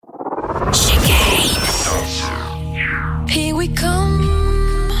We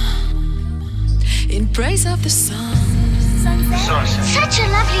come in praise of the sun. Such a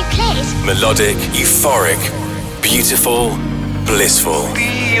lovely place. Melodic, euphoric, beautiful, blissful.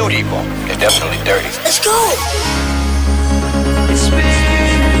 Beautiful. It's definitely dirty. Let's go.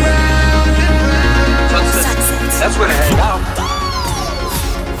 Sunsets. That's where to hang out.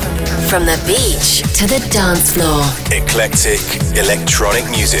 From the beach to the dance floor. Eclectic, electronic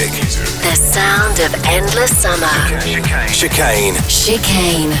music. The sound of endless summer.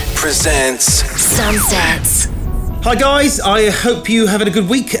 Chicane presents Sunsets. Hi guys, I hope you having a good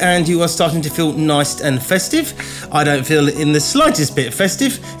week and you are starting to feel nice and festive. I don't feel in the slightest bit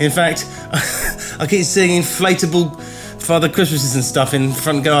festive. In fact, I keep seeing inflatable Father Christmases and stuff in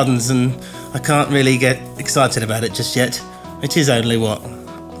front gardens and I can't really get excited about it just yet. It is only,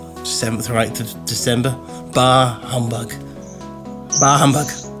 7th or 8th of December? Bah humbug. Bah humbug.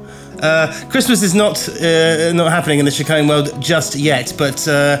 Christmas is not happening in the Chicane world just yet, but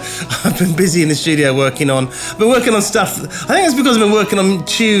I've been busy in the studio working on stuff. I think it's because I've been working on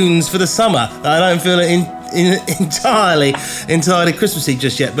tunes for the summer. I don't feel entirely Christmassy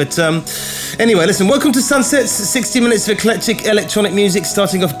just yet, but anyway, listen, welcome to Sunsets, 60 minutes of eclectic electronic music,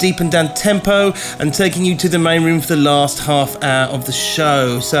 starting off deep and down tempo and taking you to the main room for the last half hour of the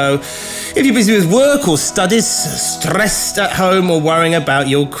show. So if you're busy with work or studies, stressed at home or worrying about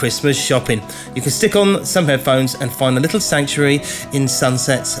your Christmas shopping, you can stick on some headphones and find a little sanctuary in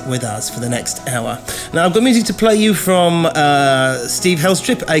Sunsets with us for the next hour. Now I've got music to play you from Steve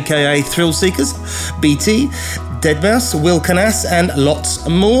Hellstrip, aka Thrillseekers, BT, Deadmau5, Will Canas and lots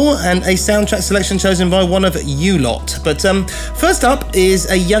more, and a soundtrack selection chosen by one of you lot. But first up is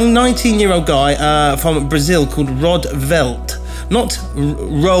a young 19-year-old guy from Brazil called Rod Veldt. Not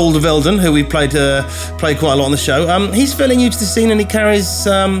Roald Velden, who we played quite a lot on the show. He's fairly new to the scene and he carries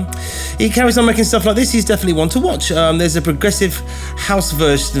on making stuff like this. He's definitely one to watch. There's a progressive house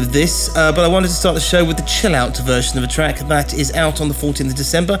version of this, but I wanted to start the show with the chill-out version of a track that is out on the 14th of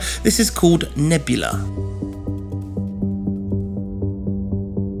December. This is called Nebula.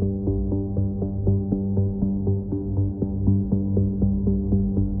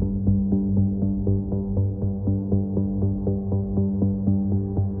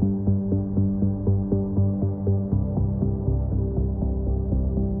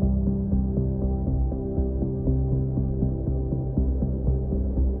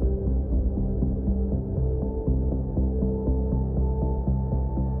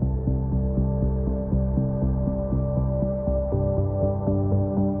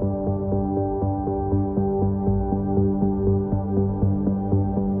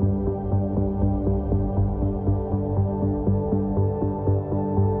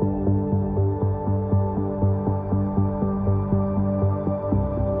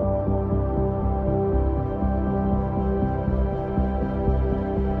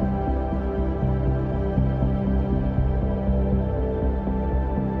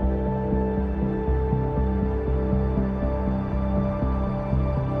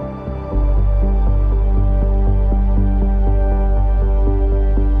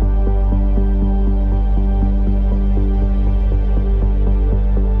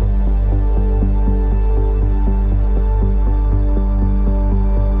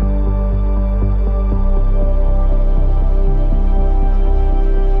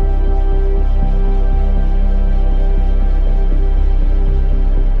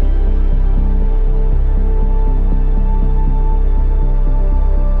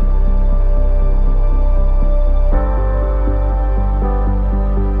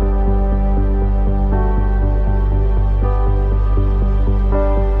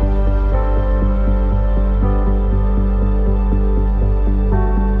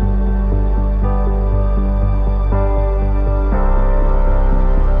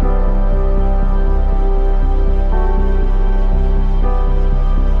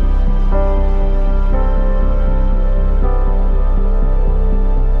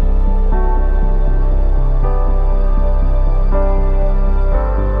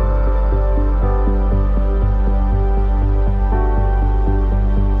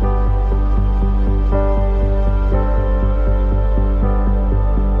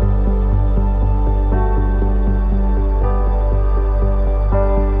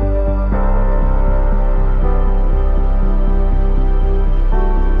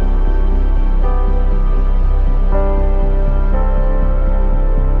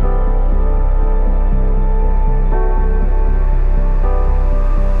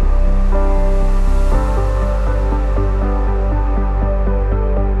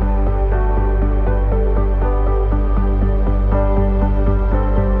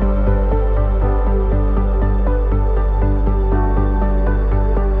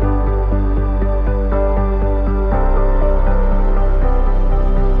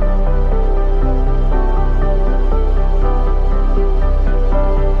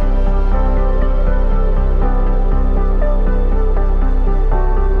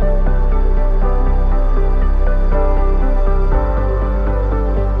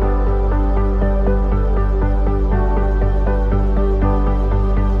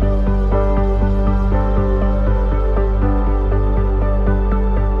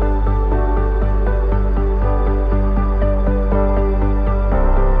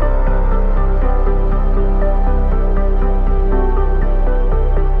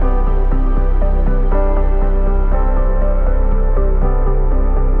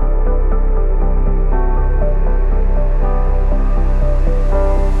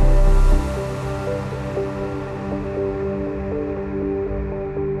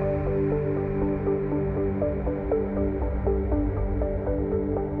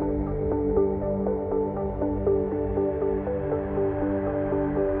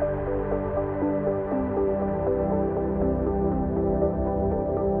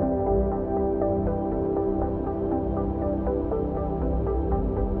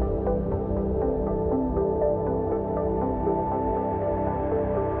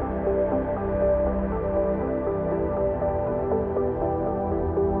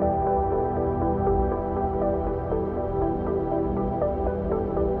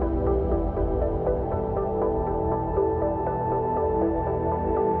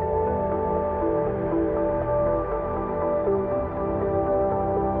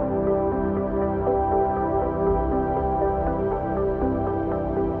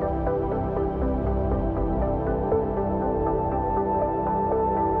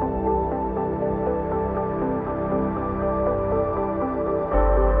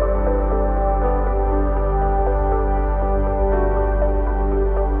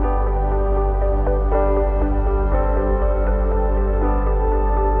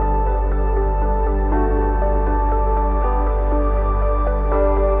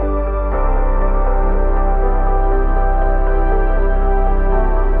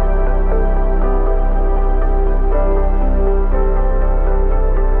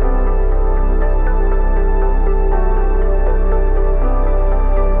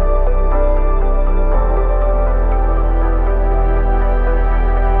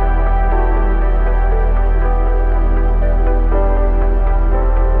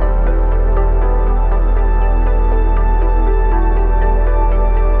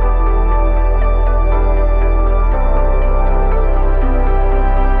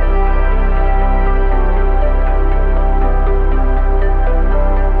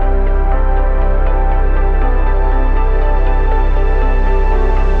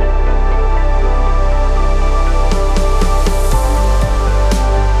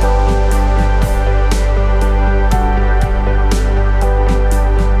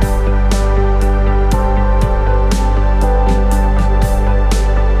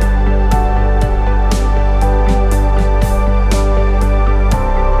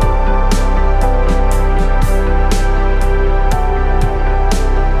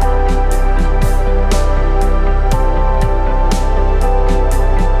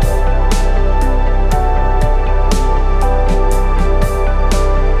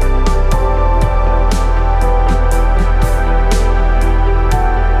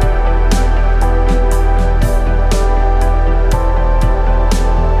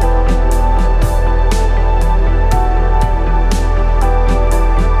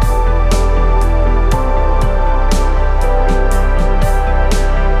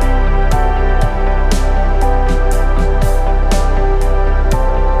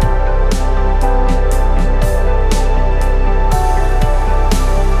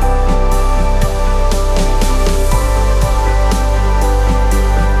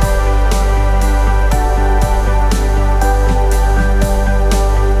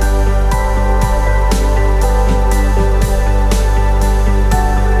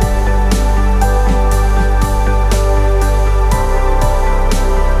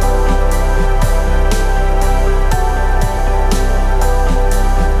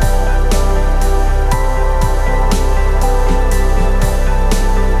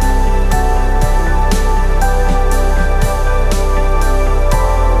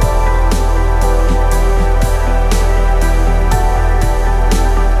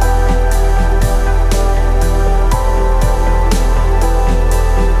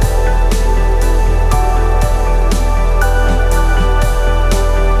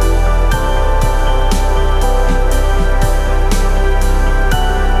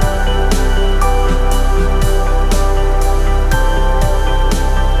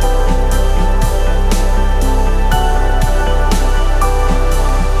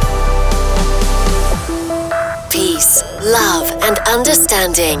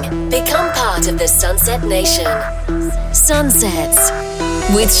 understanding. Become part of the Sunset Nation. Sunsets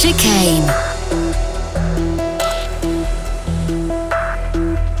with Chicane.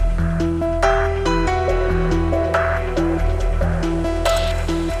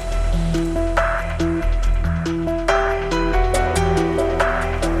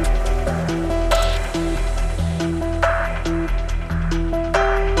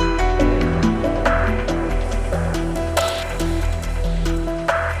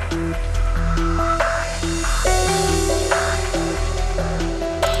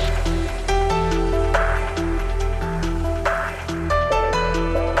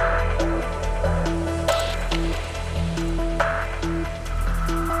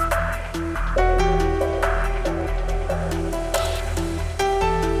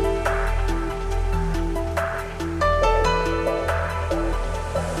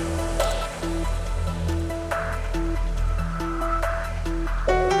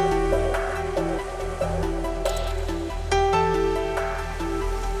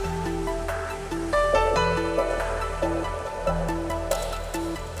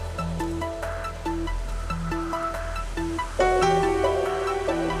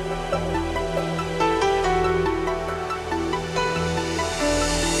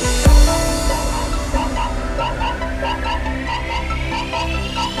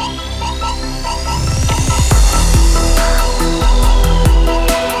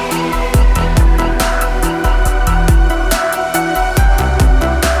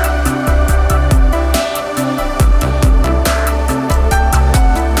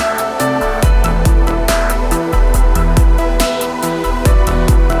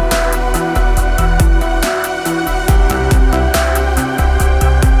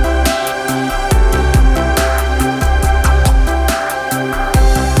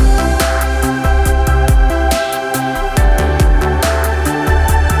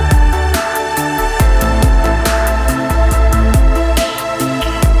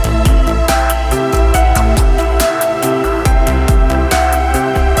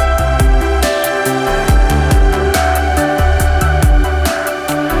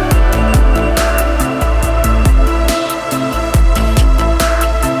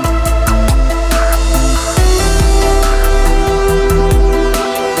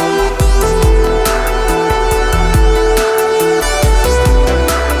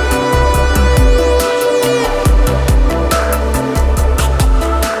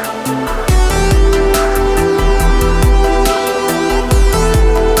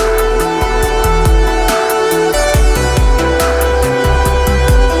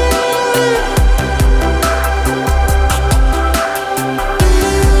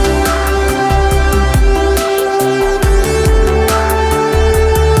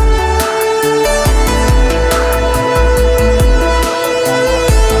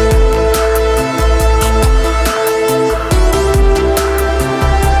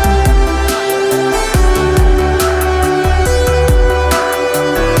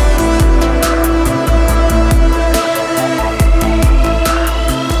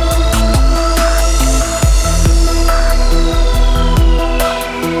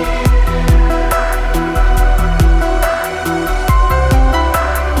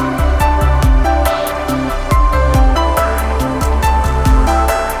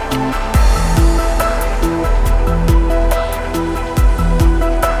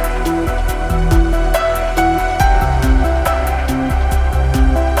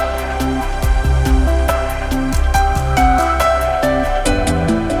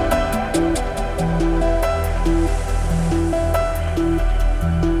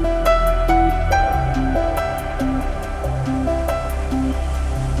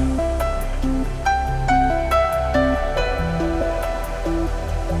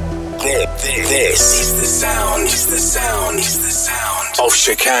 This is the sound of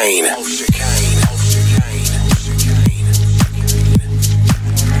Chicane.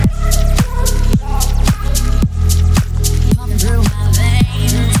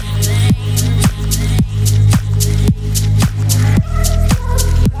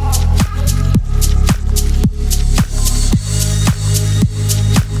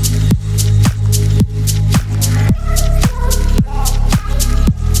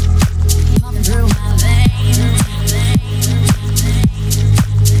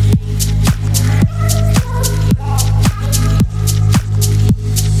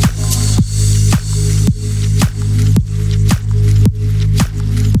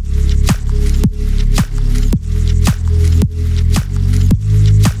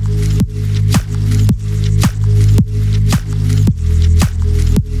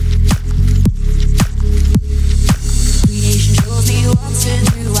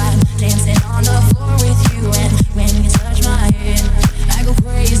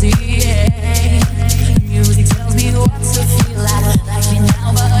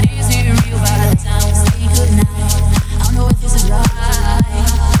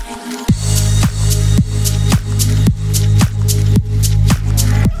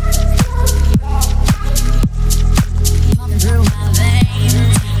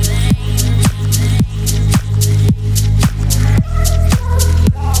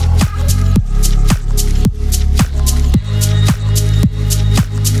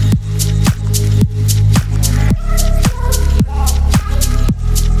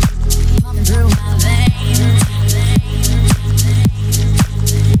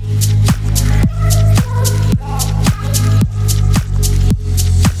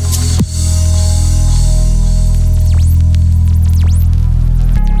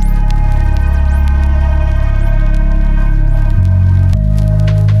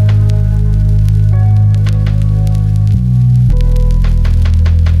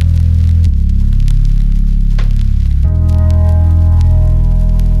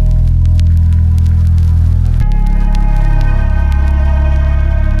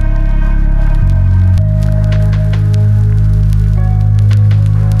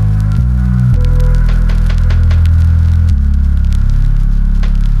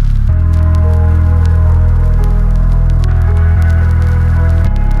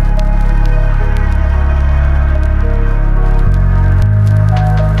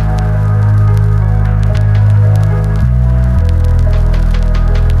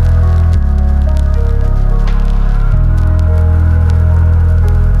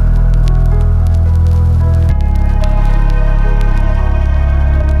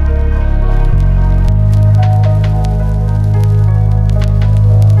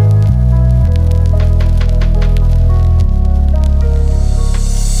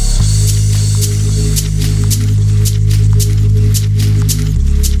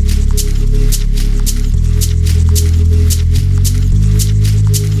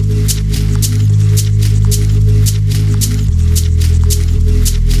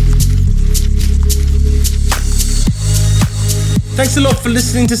 Thanks a lot for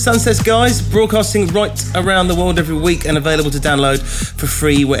listening to Sunsets, guys. Broadcasting right around the world every week and available to download for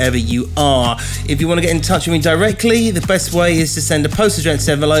free wherever you are. If you want to get in touch with me directly, the best way is to send a postage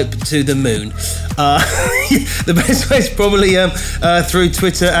envelope to the moon. The best way is probably through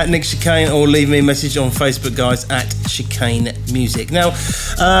Twitter at Nick Chicane, or leave me a message on Facebook, guys, at Chicane Music. Now,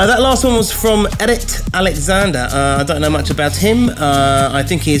 that last one was from Eret Alexander. I don't know much about him. I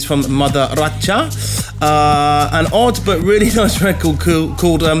think he is from Mother Racha. An odd but really nice record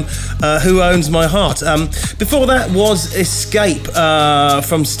called Who Owns My Heart. Before that was Escape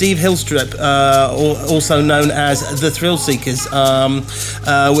from Steve Hillstrip, also known as the Thrillseekers,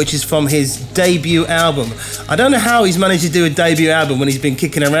 which is from his debut album. I don't know how he's managed to do a debut album when he's been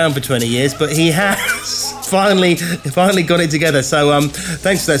kicking around for 20 years, but he has finally got it together. So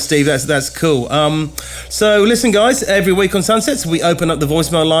thanks for that, Steve. That's cool. So listen, guys, every week on Sunsets we open up the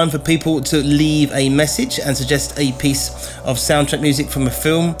voicemail line for people to leave a message and suggest a piece of soundtrack music from a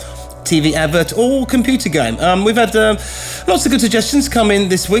film, TV advert or computer game. We've had lots of good suggestions come in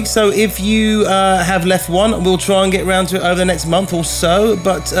this week, so if you have left one, we'll try and get around to it over the next month or so.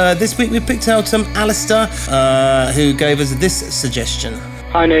 But this week we picked out Alistair, who gave us this suggestion.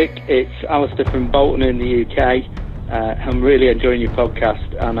 Hi Nick, it's Alistair from Bolton in the UK. I'm really enjoying your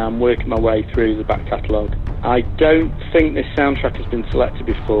podcast and I'm working my way through the back catalogue. I don't think this soundtrack has been selected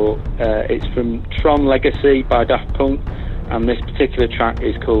before. It's from TRON Legacy by Daft Punk, and this particular track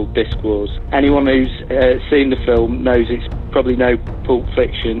is called Disc Wars. Anyone who's seen the film knows it's probably no Pulp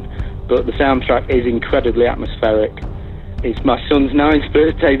Fiction, but the soundtrack is incredibly atmospheric. It's my son's 9th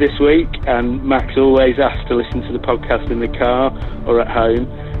birthday this week, and Max always asks to listen to the podcast in the car or at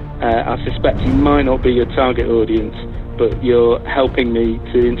home. I suspect he might not be your target audience, but you're helping me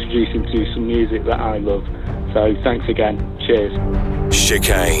to introduce him to some music that I love. So thanks again. Cheers.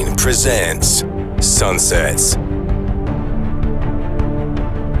 Chicane presents Sunsets.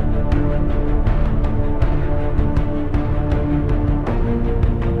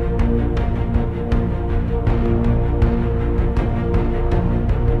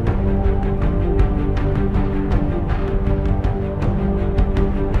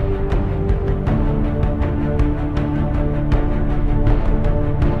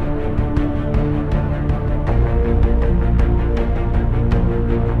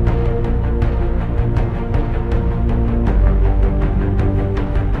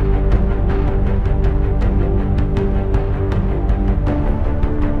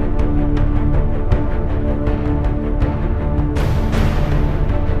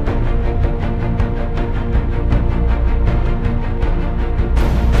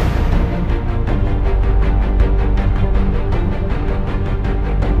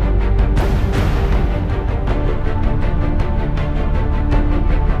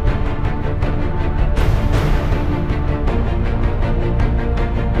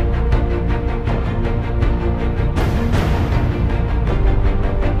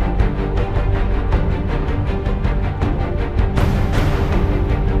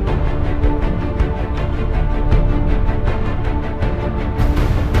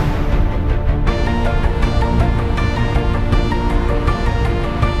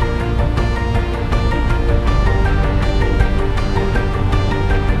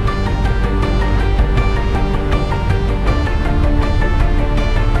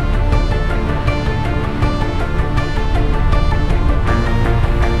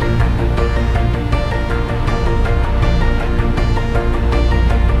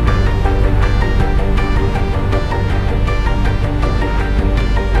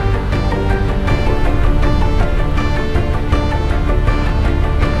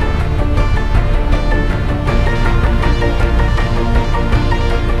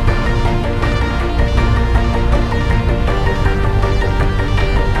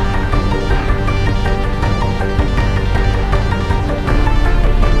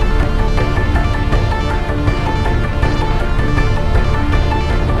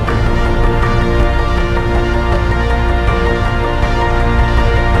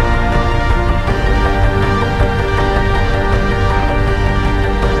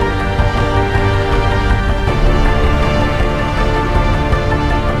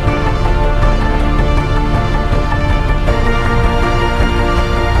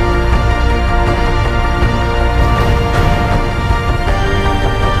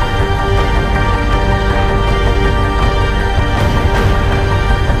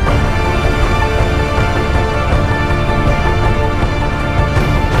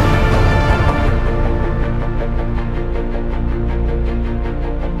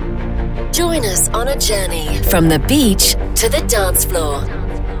 Join us on a journey from the beach to the dance floor.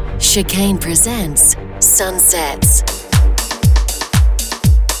 Chicane presents Sunsets.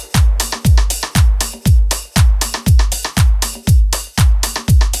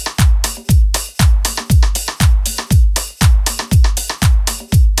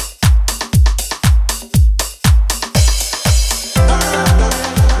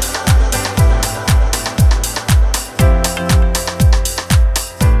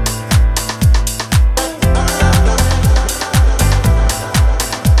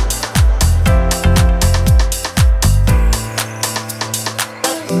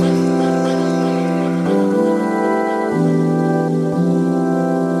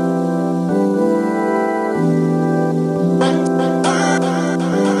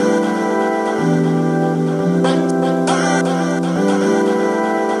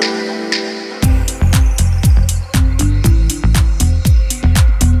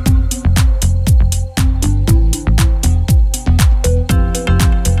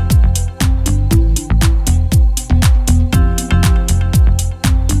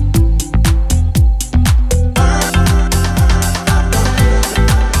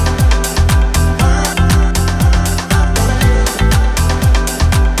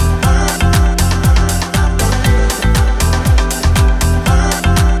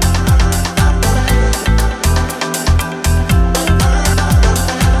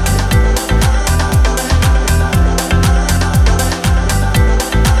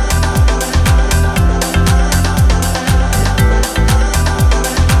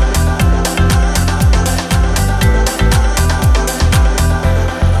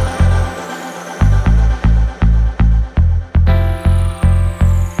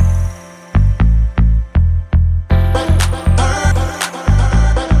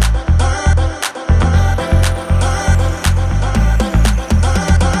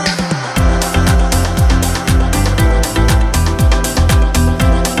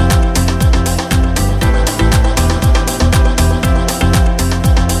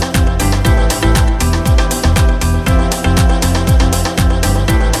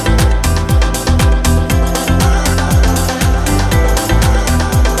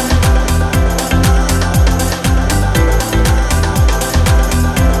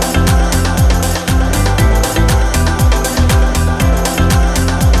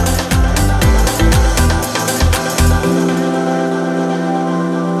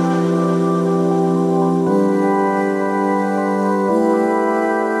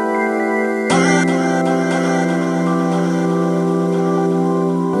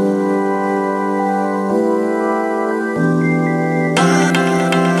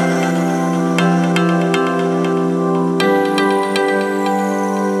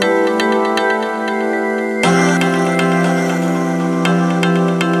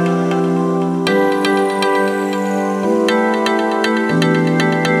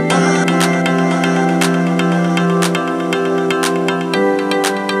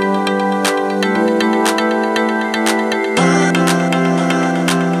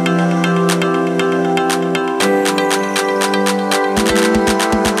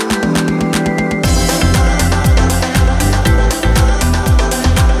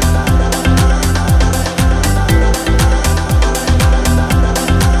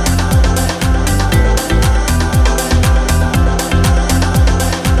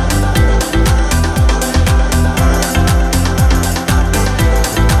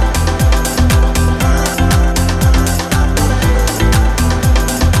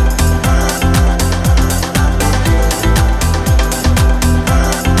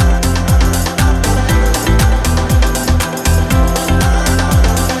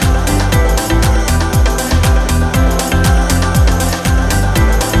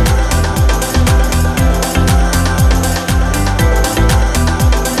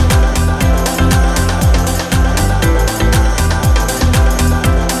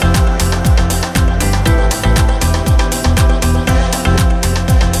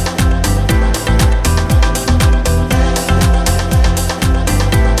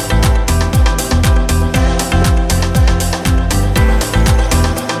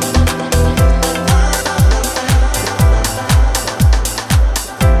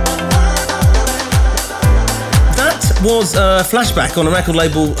 was Flashback on a record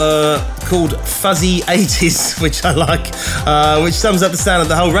label called Fuzzy 80s, which I like, which sums up the sound of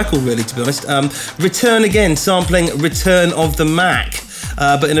the whole record, really, to be honest. Return Again, sampling Return of the Mac,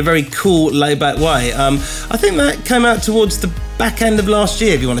 but in a very cool, laid-back way. I think that came out towards the back end of last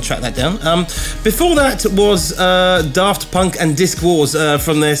year, if you want to track that down. Before that was Daft Punk and Disc Wars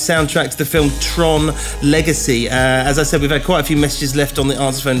from their soundtrack to the film TRON Legacy. As I said, we've had quite a few messages left on the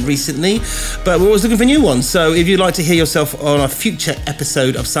answer phone recently, but we're always looking for new ones. So if you'd like to hear yourself on a future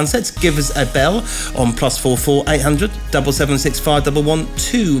episode of Sunsets, give us a bell on +44 800 776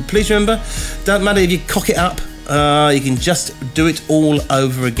 5112. Please remember, don't matter if you cock it up, you can just do it all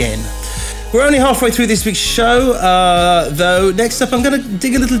over again. We're only halfway through this week's show, though. Next up, I'm going to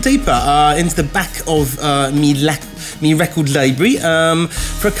dig a little deeper into the back of me record library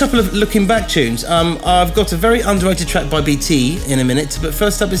for a couple of looking back tunes. I've got a very underrated track by BT in a minute, but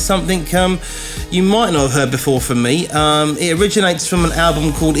first up is something you might not have heard before from me. It originates from an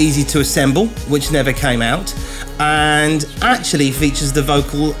album called Easy to Assemble, which never came out, and actually features the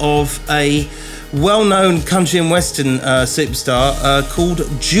vocal of a well-known country and western superstar called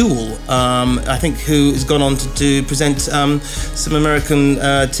Jewel, I think, who has gone on to present some American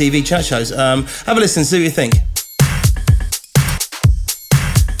TV chat shows. Have a listen, see what you think.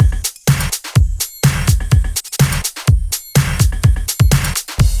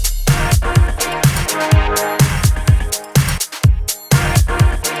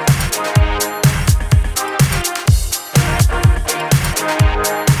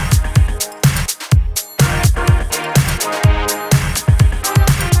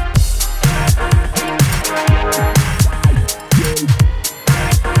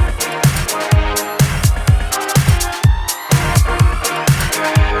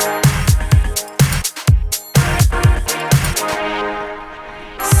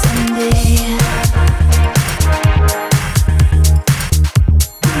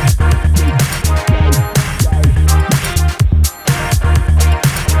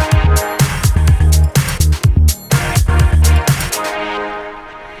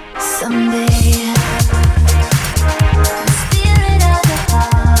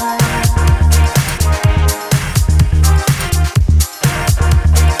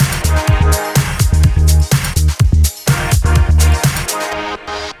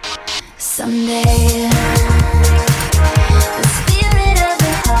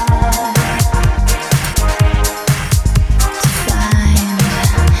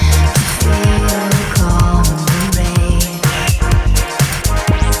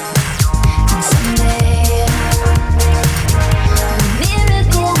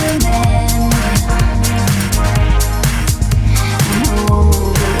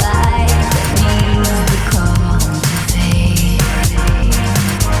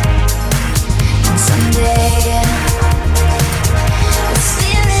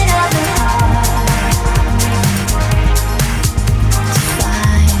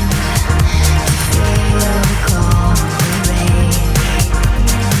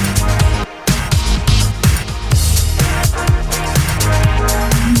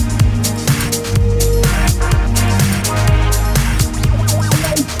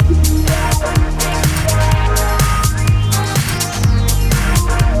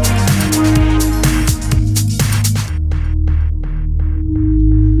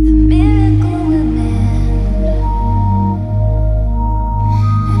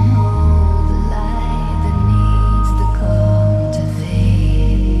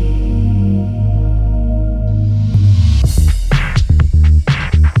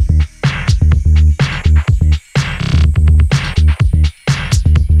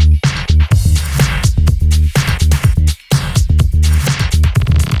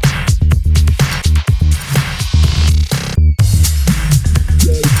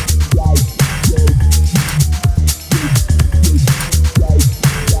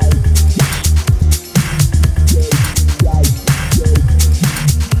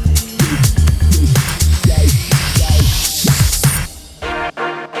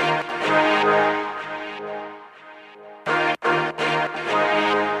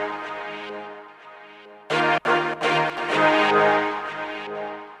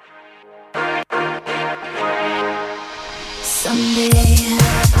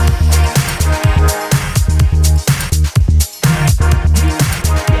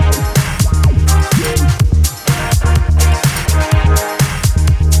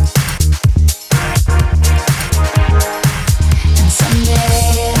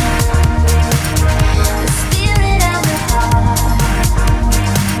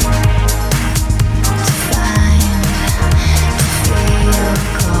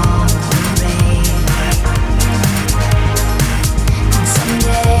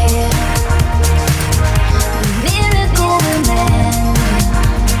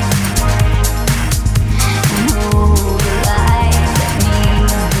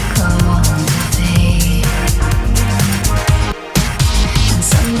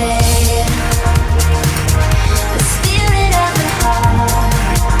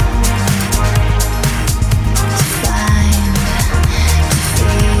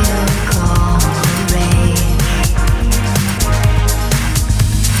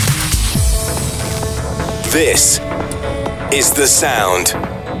 This is the sound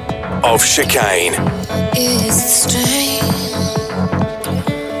of Chicane. Is it strange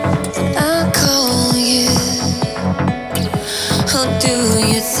that I call you? Or do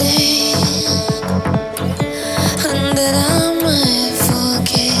you think that I might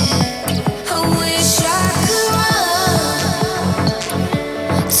forget? I wish I could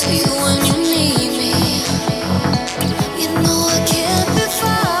run to you when you need me. You know I can't be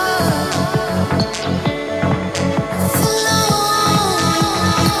far for long.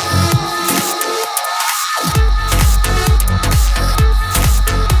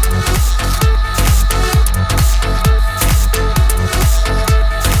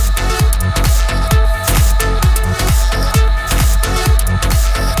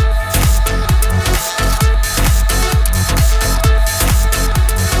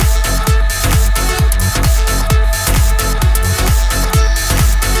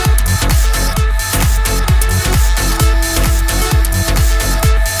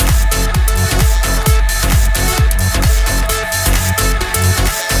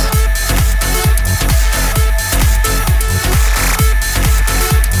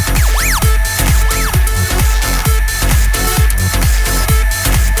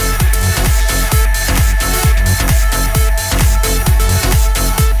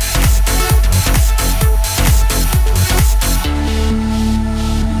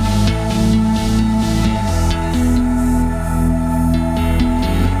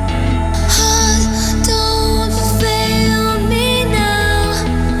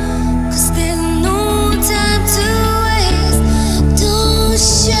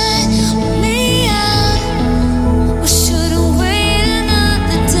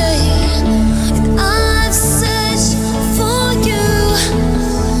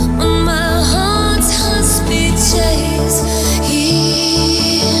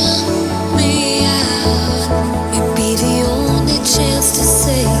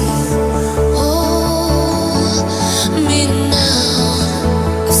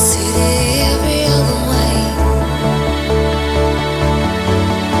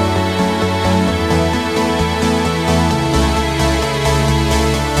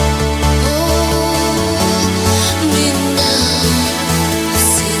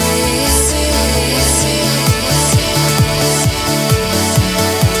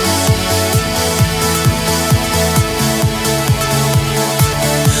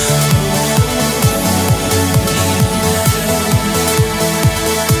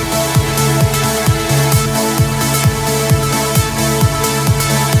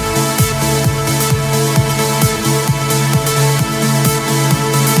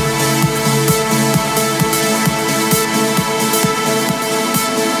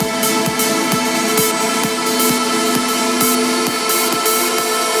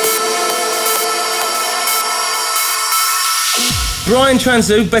 Brian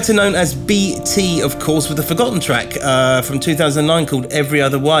Transu, better known as BT, of course, with a forgotten track from 2009 called Every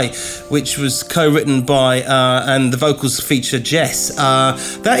Other Way, which was co-written by, and the vocals feature Jess.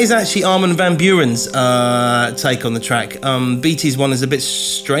 That is actually Armin van Buren's take on the track. BT's one is a bit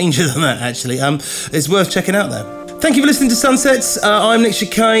stranger than that, actually. It's worth checking out, though. Thank you for listening to Sunsets. I'm Nick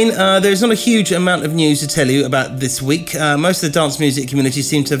Chicane. There's not a huge amount of news to tell you about this week. Most of the dance music community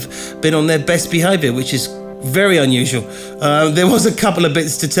seem to have been on their best behaviour, which is very unusual. There was a couple of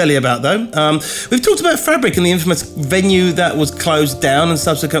bits to tell you about, though. We've talked about Fabric and the infamous venue that was closed down and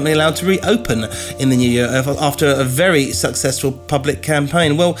subsequently allowed to reopen in the new year after a very successful public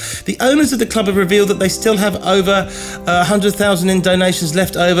campaign. Well, the owners of the club have revealed that they still have over 100,000 in donations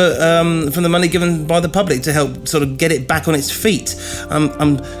left over from the money given by the public to help sort of get it back on its feet.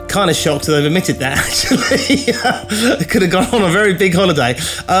 I'm kind of shocked that they've admitted that, actually. They could have gone on a very big holiday.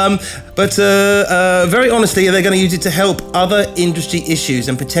 But very honestly, they're going to use it to help other industry issues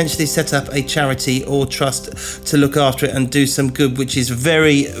and potentially set up a charity or trust to look after it and do some good, which is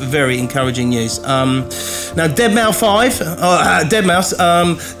very, very encouraging news. Now,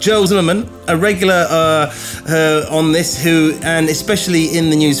 Deadmau5, Joel Zimmerman, a regular on this, who, and especially in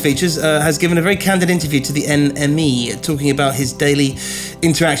the news features, has given a very candid interview to the NME, talking about his daily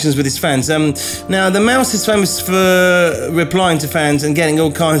interactions with his fans. Now, the Mouse is famous for replying to fans and getting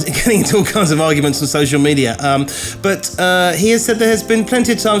into all kinds of arguments on social media. But he has said there has been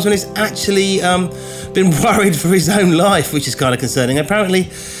plenty of times when he's actually been worried for his own life, which is kind of concerning. Apparently,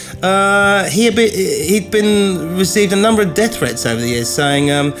 he'd been received a number of death threats over the years, saying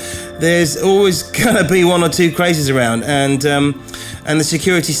there's always going to be one or two crazies around, and the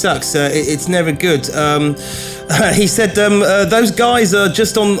security sucks. It's never good. He said those guys are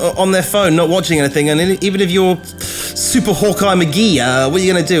just on their phone, not watching anything, and even if you're Super Hawkeye McGee. What are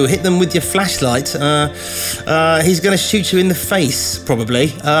you going to do? Hit them with your flashlight? He's going to shoot you in the face,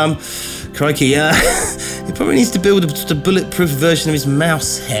 probably. Crikey, he probably needs to build a bulletproof version of his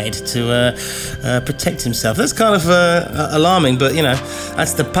mouse head to protect himself. That's kind of alarming, but you know,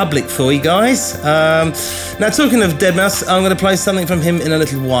 that's the public for you guys. Now, talking of deadmau5, I'm going to play something from him in a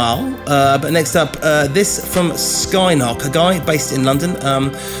little while. But next up, this from Skyknock, a guy based in London,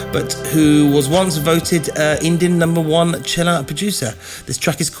 but who was once voted Indian #1 chill-out producer. This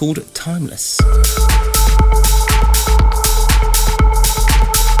track is called Timeless.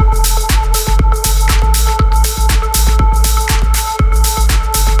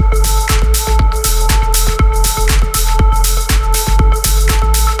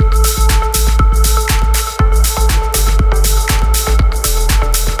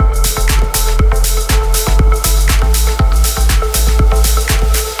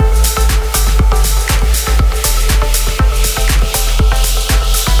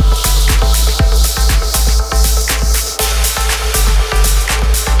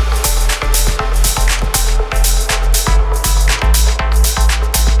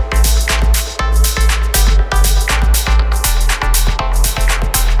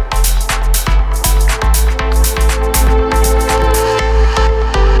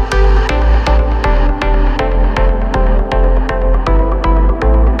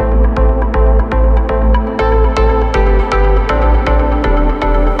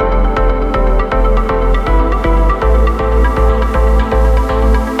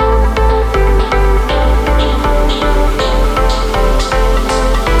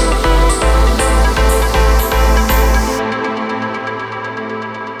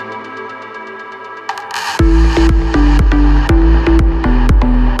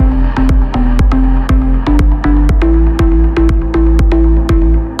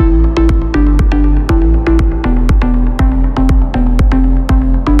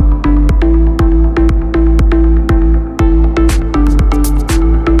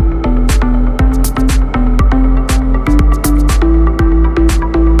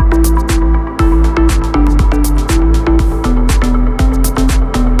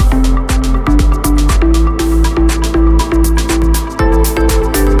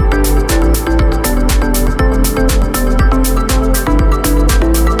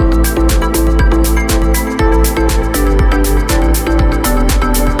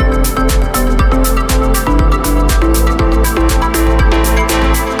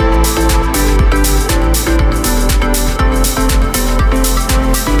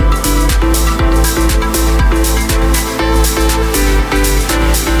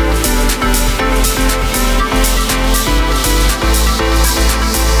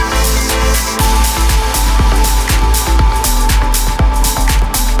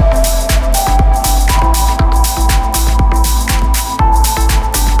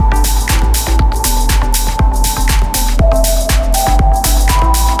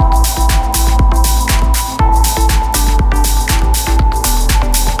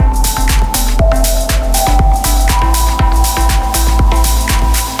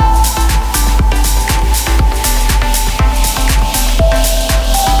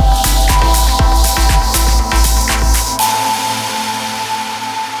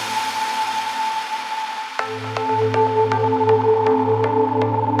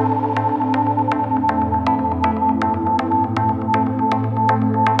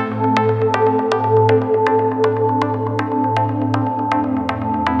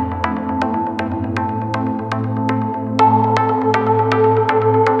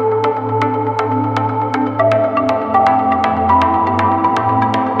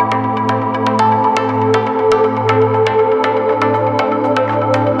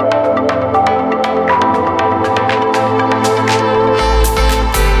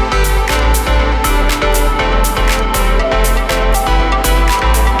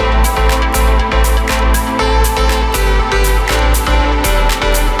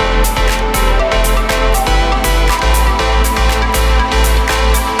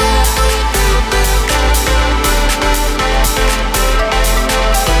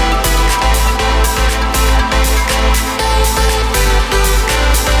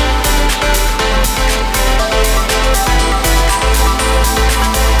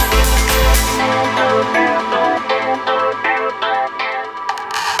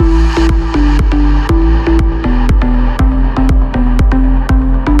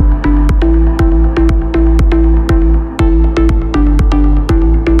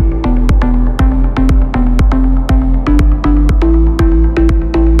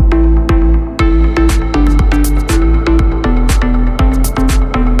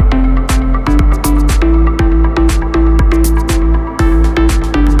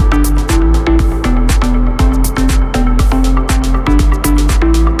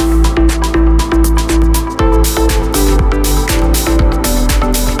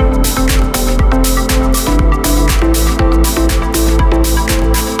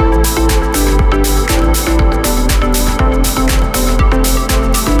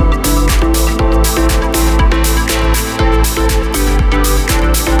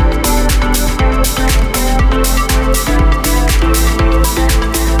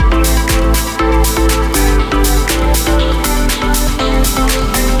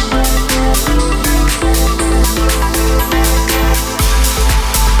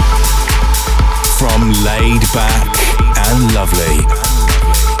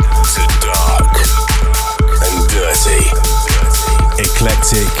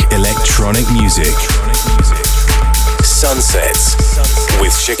 classic electronic music. Sunsets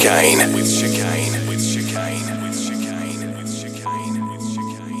with Chicane.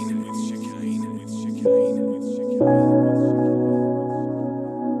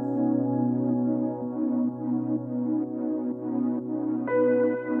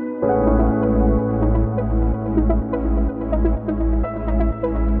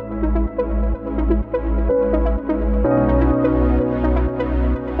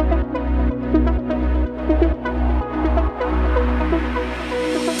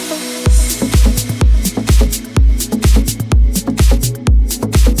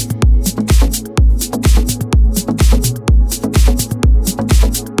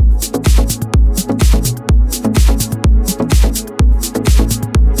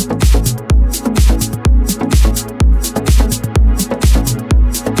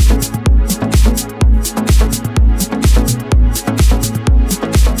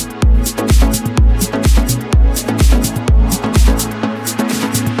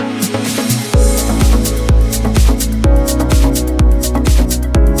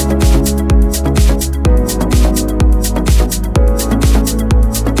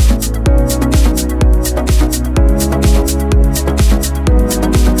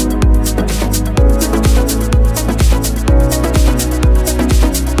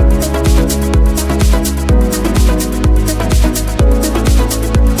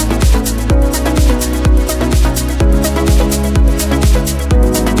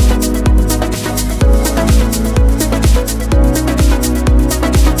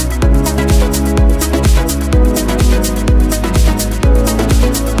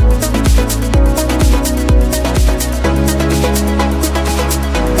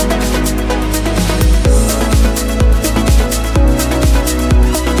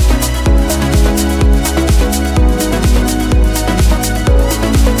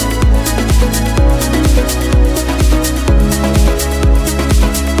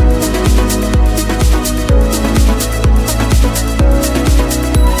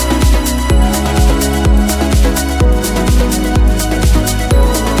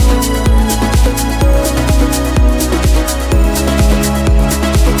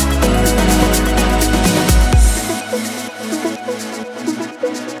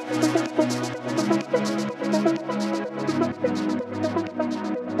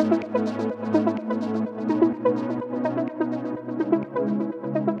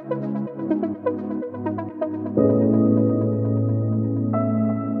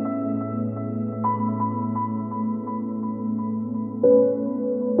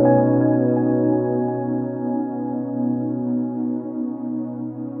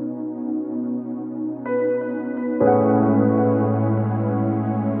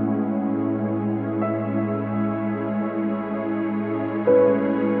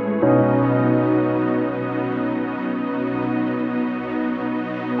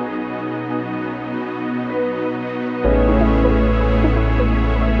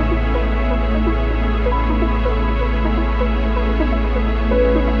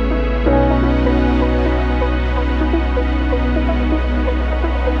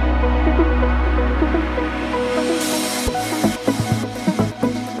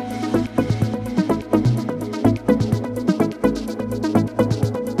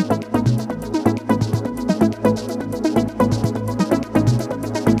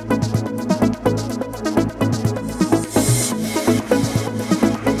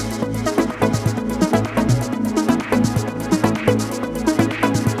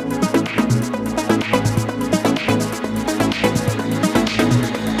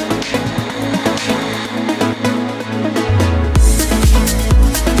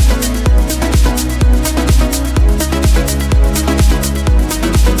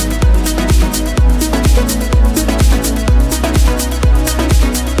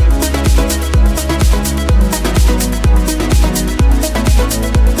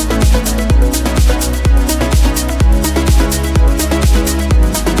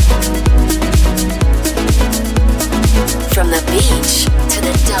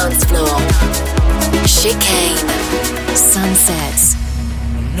 Chicane. Sunsets.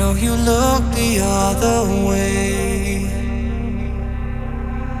 I know you look the other way.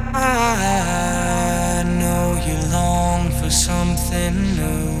 I know you long for something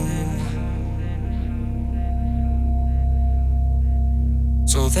new,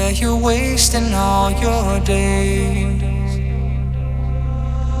 so that you're wasting all your days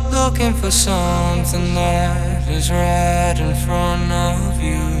looking for something that is right in front of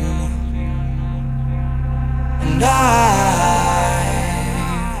you. And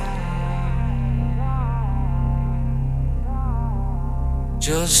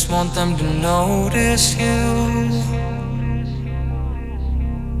just want them to notice you.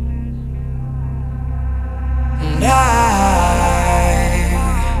 And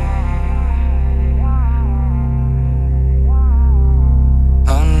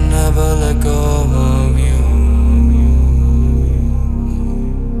I'll never let go of you.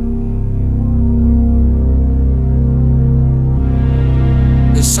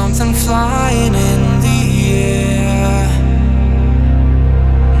 There's something flying in the air,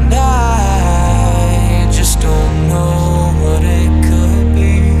 and I just don't know what it could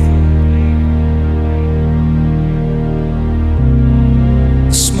be.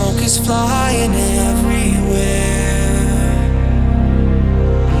 The smoke is flying everywhere.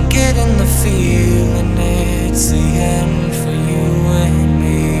 I'm getting the feeling it's the end for you and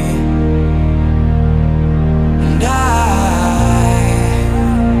me. And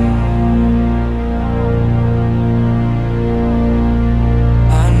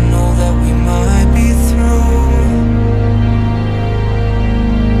I know that we might be through,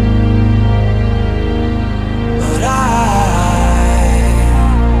 but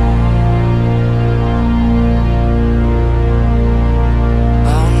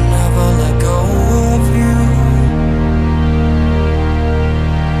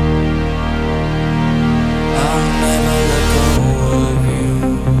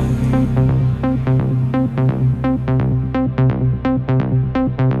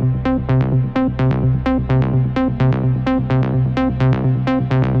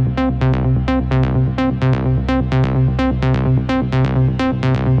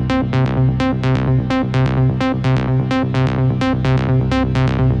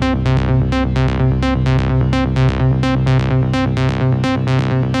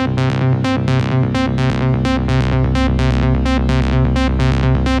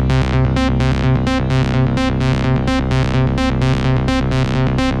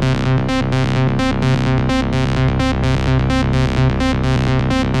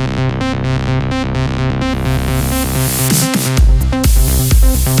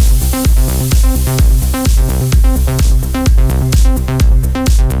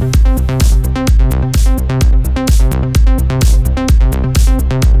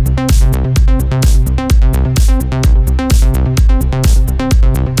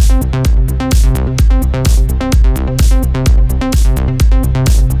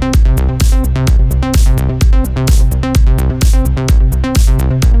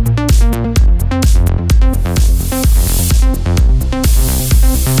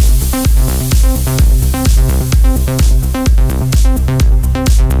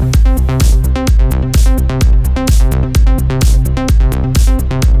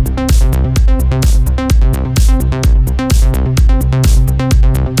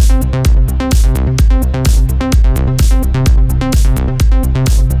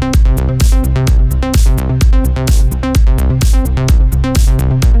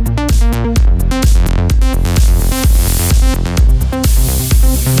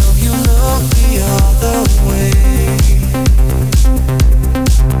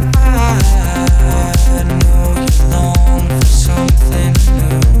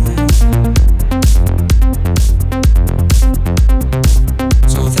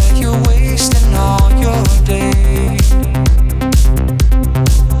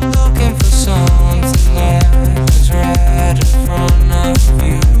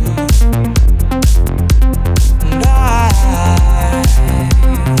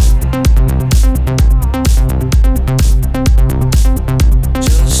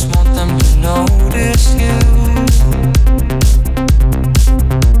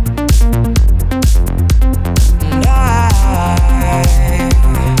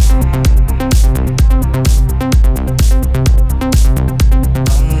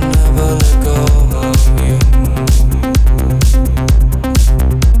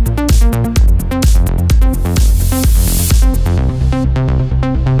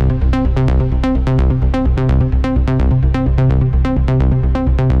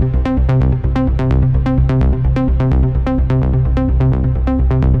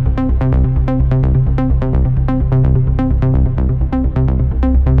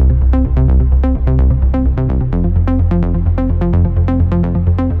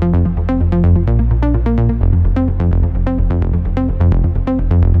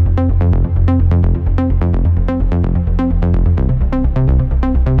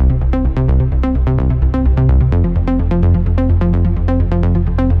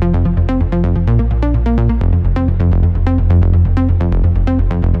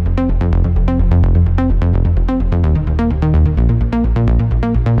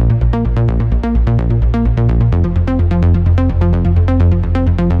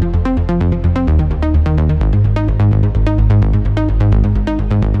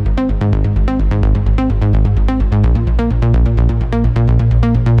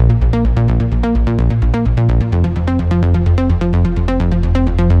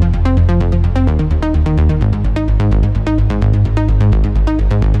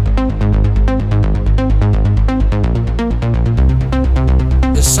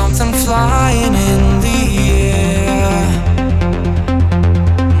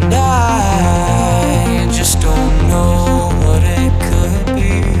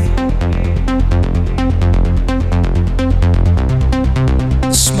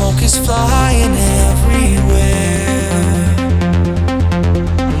smoke is flying everywhere.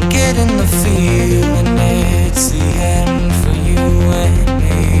 I'm getting the feeling it's the end for you and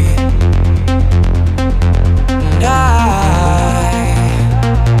me. And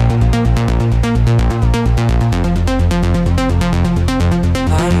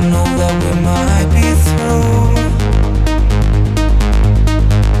I know that we might be through,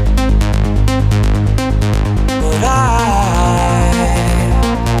 but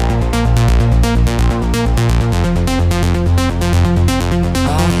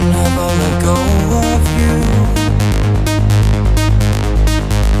I'll never let go of you.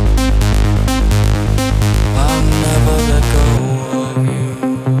 I'll never let go of you.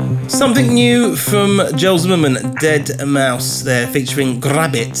 Something new from Joel Zimmerman, Dead Mouse, there featuring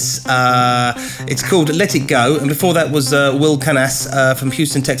Grabbits. It's called Let It Go, and before that was Will Canas from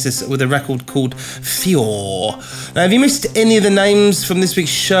Houston, Texas, with a record called Fiore. Now, if you missed any of the names from this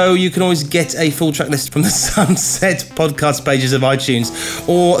week's show, you can always get a full track list from the Sunset podcast pages of iTunes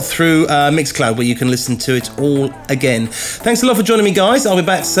or through Mixcloud, where you can listen to it all again. Thanks a lot for joining me, guys. I'll be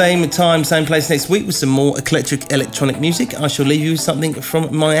back same time, same place next week with some more eclectic electronic music. I shall leave you with something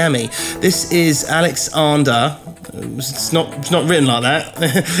from Miami. This is Alyx Ander. It's not written like that.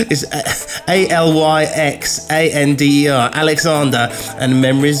 It's Alyxander, Alexander, and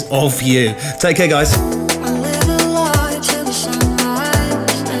Memories of You. Take care, guys.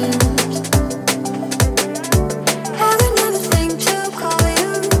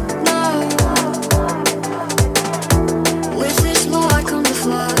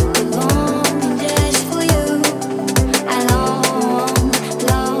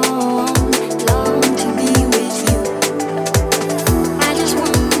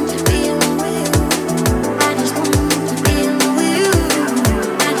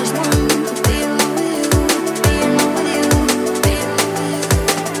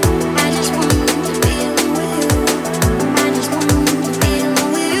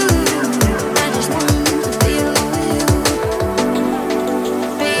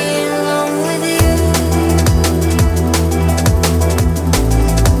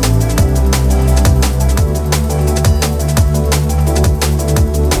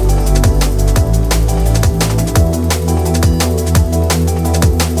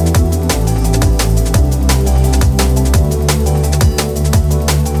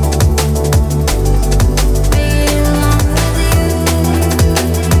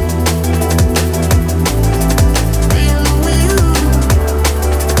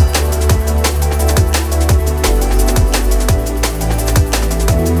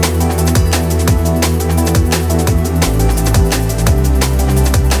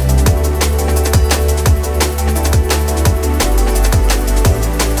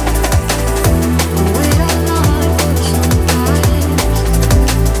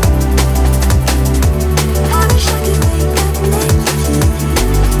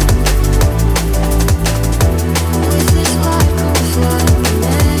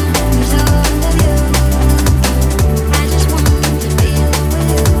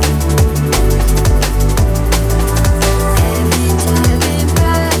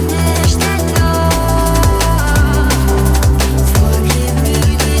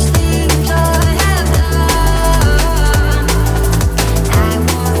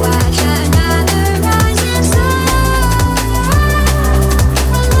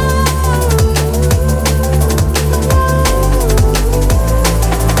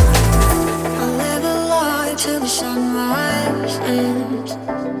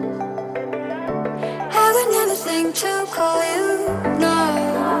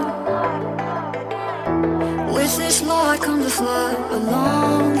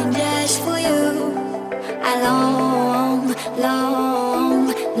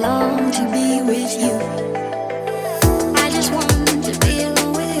 long to be with you. I just want to be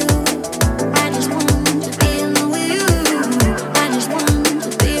alone with you. I just want to be alone with you. I just want to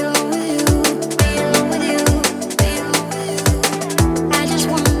be alone with you. Be alone with you. Be alone with you. I just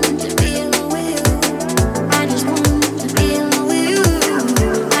want to be alone with you. I just want to be alone with you.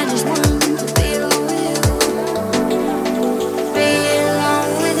 I just want to be alone with you. Be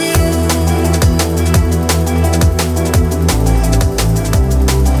alone with you.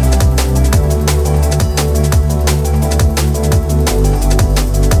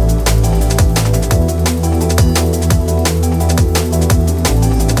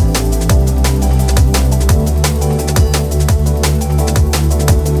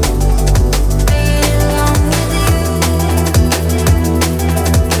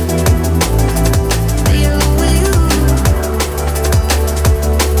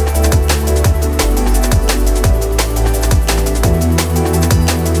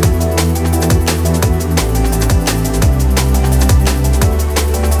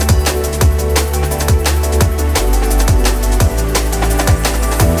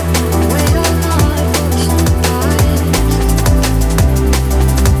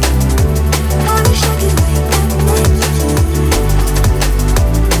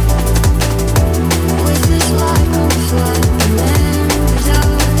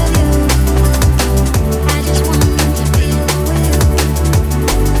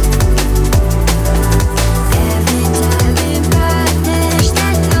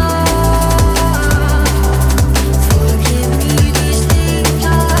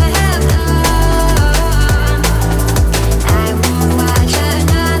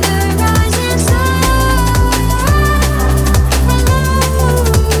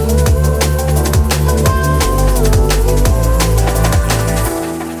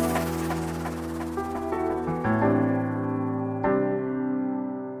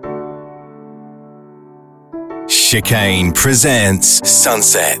 Chicane presents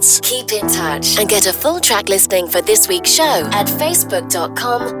Sunsets. Keep in touch and get a full track listing for this week's show at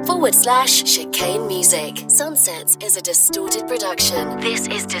facebook.com/Chicane Music. Sunsets is a Distorted production. This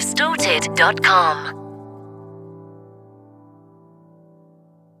is distorted.com.